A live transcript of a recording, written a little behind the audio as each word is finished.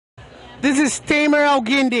This is Tamer El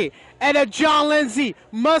Guindy at the Jon Lindsay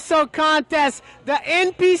Muscle Contest, the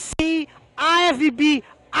NPC IFBB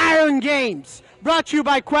Iron Games, brought to you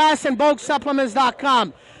by Quest and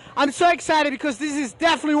BulkSupplements.com. I'm so excited because this is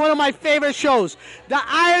definitely one of my favorite shows. The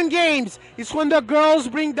Iron Games is when the girls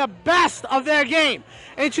bring the best of their game.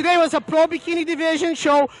 And today was a Pro Bikini Division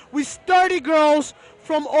show with 30 girls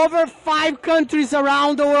from over 5 countries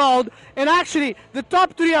around the world. And actually, the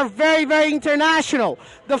top 3 are very, very international.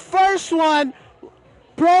 The first one,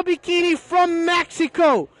 Pro Bikini from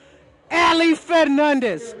Mexico, Elisa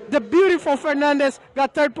Fernandez. The beautiful Fernandez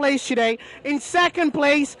got 3rd place today. In 2nd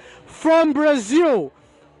place, from Brazil,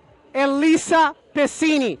 Elisa,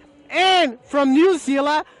 Pecini. And from New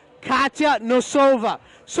Zealand, Katya, Nosova.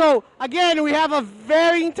 So, again, we have a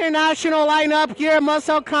very international lineup here at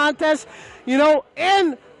Muscle Contest. You know,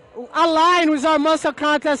 and aligned with our Muscle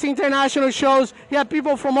Contest international shows, you have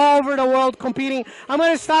people from all over the world competing. I'm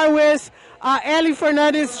going to start with Elisa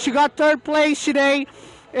Fernandez. She got 3rd place today,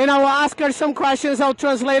 and I will ask her some questions. I'll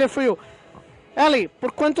translate it for you. Eli, por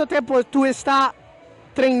quanto tempo tu está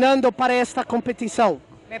treinando para esta competição?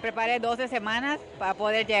 Me preparé 12 semanas para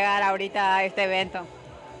poder llegar ahorita a este evento.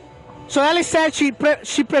 So Ellie said she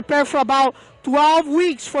prepared for about 12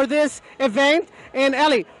 weeks for this event. And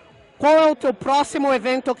Ellie, qual é o teu próximo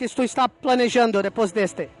evento que tu está planejando depois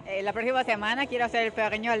deste? La próxima semana quiero hacer el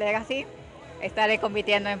pequeño Legacy. Estaré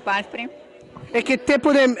compitiendo en Palm Springs. E que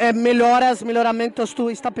tipo de melhoramentos tu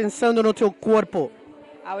está pensando no teu corpo?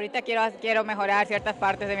 Ahorita quiero mejorar ciertas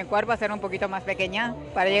partes de mi cuerpo, hacer un poquito más pequeña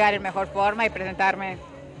para llegar en mejor forma y presentarme.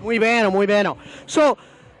 Muy bueno, muy bueno. So,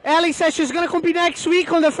 Ellie says she's going to compete next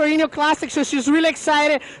week on the Farino Classic, so she's really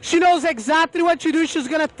excited. She knows exactly what to do. She's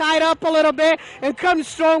going to tie it up a little bit and come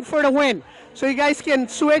strong for the win. So you guys can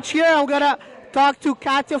switch here. I'm going to talk to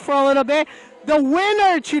Katya for a little bit. The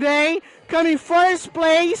winner today, coming 1st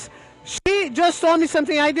place, she just told me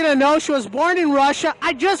something I didn't know. She was born in Russia.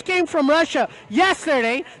 I just came from Russia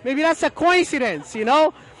yesterday. Maybe that's a coincidence, you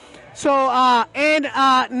know? So, now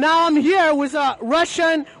I'm here with a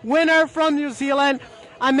Russian winner from New Zealand.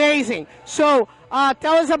 Amazing. So,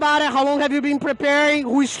 tell us about it. How long have you been preparing?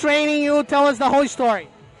 Who is training you? Tell us the whole story.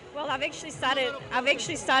 Well, I've actually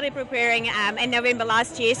started preparing in November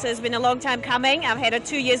last year, so it's been a long time coming. I've had a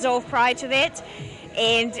 2 years off prior to that.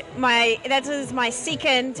 And that is my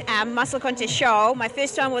 2nd muscle contest show. My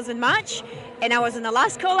first one was in March, and I was in the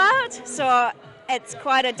last call out. So it's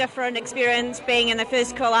quite a different experience being in the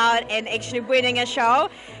first call out and actually winning a show.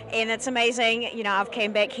 And it's amazing. You know, I've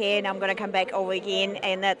came back here and I'm going to come back over again.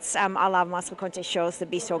 And that's, I love muscle contest shows, the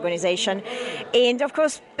best organization. And of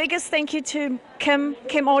course, biggest thank you to Kim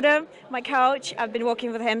Order, my coach. I've been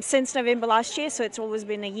working with him since November last year, so it's always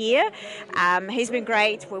been a year. He's been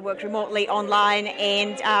great. We work remotely online,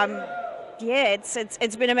 and yeah,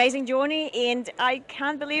 it's been an amazing journey, and I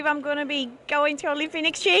can't believe I'm going to be going to Olympia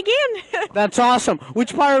next year again. That's awesome.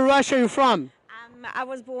 Which part of Russia are you from? I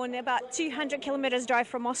was born about 200 kilometers drive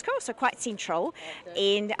from Moscow, so quite central,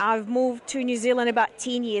 and I've moved to New Zealand about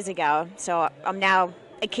 10 years ago. So I'm now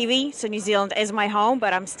a Kiwi, so New Zealand is my home,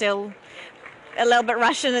 but I'm still a little bit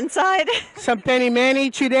Russian inside. Some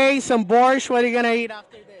penny today, some borscht. What are you going to eat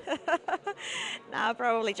after this? No,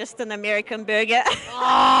 probably just an American burger.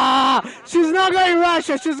 She's not going to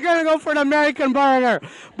Russia. She's going to go for an American burger.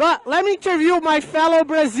 But let me interview my fellow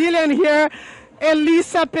Brazilian here,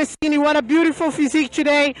 Elisa Pecini. What a beautiful physique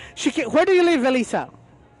today. Where do you live, Elisa?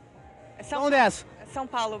 São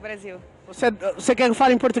Paulo, Brasil. Você quer que eu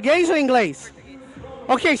fale em português ou em inglês?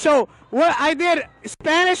 Okay, so what I did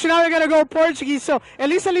Spanish, now we're going to go Portuguese. So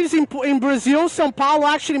Elisa lives in Brazil, São Paulo,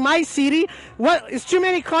 actually my city. It's too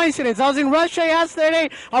many coincidences. I was in Russia yesterday.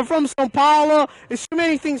 I'm from São Paulo. It's too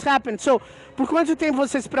many things happened. So, por quanto tempo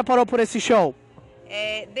você se preparou por esse show?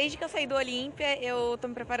 Desde que eu saí do Olympia, eu estou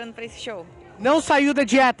me preparando para esse show. Não saiu da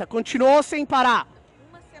dieta, continuou sem parar.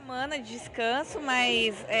 Uma semana de descanso,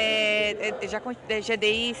 mas já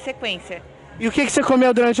dei sequência. E o que você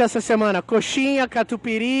comeu durante essa semana? Coxinha,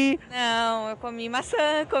 catupiry? Não, eu comi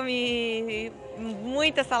maçã, comi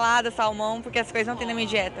muita salada, salmão, porque as coisas não tem na minha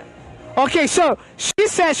dieta. Okay, so she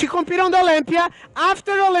says she competed on the Olympia.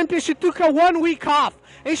 After the Olympia, she took a 1 week off.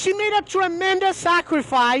 And she made a tremendous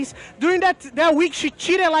sacrifice. During that week, she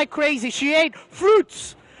cheated like crazy. She ate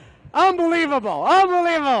fruits. Unbelievable,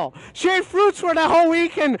 unbelievable. She ate fruits for the whole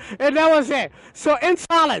week, and that was it. So, and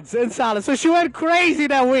salads. So she went crazy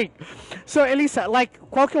that week. So, Elisa,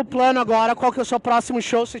 qual que é o plano agora? Qual que é o seu próximo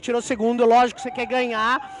show? Você tirou 2º, lógico que você quer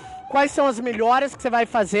ganhar. Quais são as melhores que você vai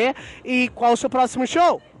fazer? E qual é o seu próximo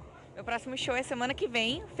show? Meu próximo show é semana que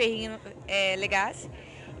vem, Ferrinho Legacy.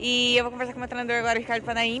 E eu vou conversar com o meu treinador agora, o Ricardo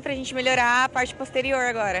Panaim, pra gente melhorar a parte posterior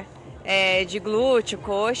agora. De glúteo,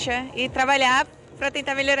 coxa, e trabalhar para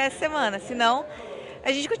tentar melhorar essa semana. Senão,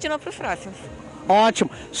 a gente continua para os próximos. Ótimo.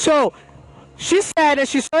 So, she said that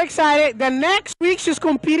she's so excited that next week she's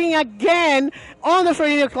competing again on the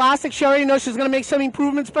Fernandez Classic. She already knows she's going to make some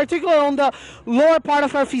improvements, particularly on the lower part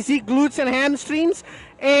of her physique, glutes and hamstrings.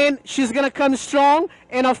 And she's going to come strong.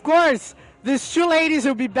 And of course, these two ladies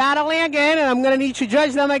will be battling again, and I'm going to need to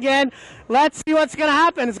judge them again. Let's see what's going to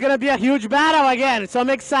happen. It's going to be a huge battle again. So I'm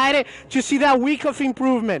excited to see that week of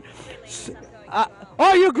improvement.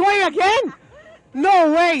 Oh, you're going again?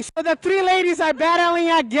 No way. So the three ladies are battling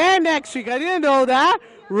again next week. I didn't know that.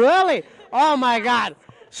 Really? Oh, my God.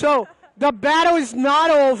 So the battle is not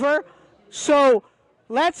over. So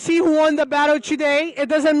let's see who won the battle today. It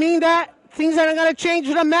doesn't mean that things are going to change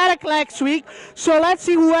dramatically next week. So let's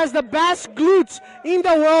see who has the best glutes in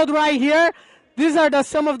the world right here. These are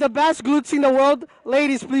some of the best glutes in the world.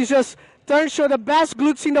 Ladies, please just show the best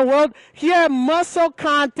glutes in the world. Here at Muscle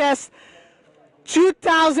Contest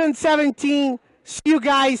 2017. See you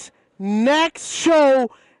guys next show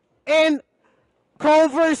in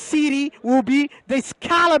Culver City will be the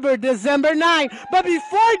Excalibur December 9. But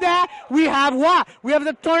before that, we have what? We have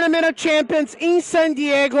the Tournament of Champions in San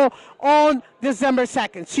Diego on December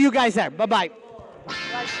 2nd. See you guys there. Bye-bye.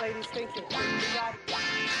 Right, ladies. Thank you.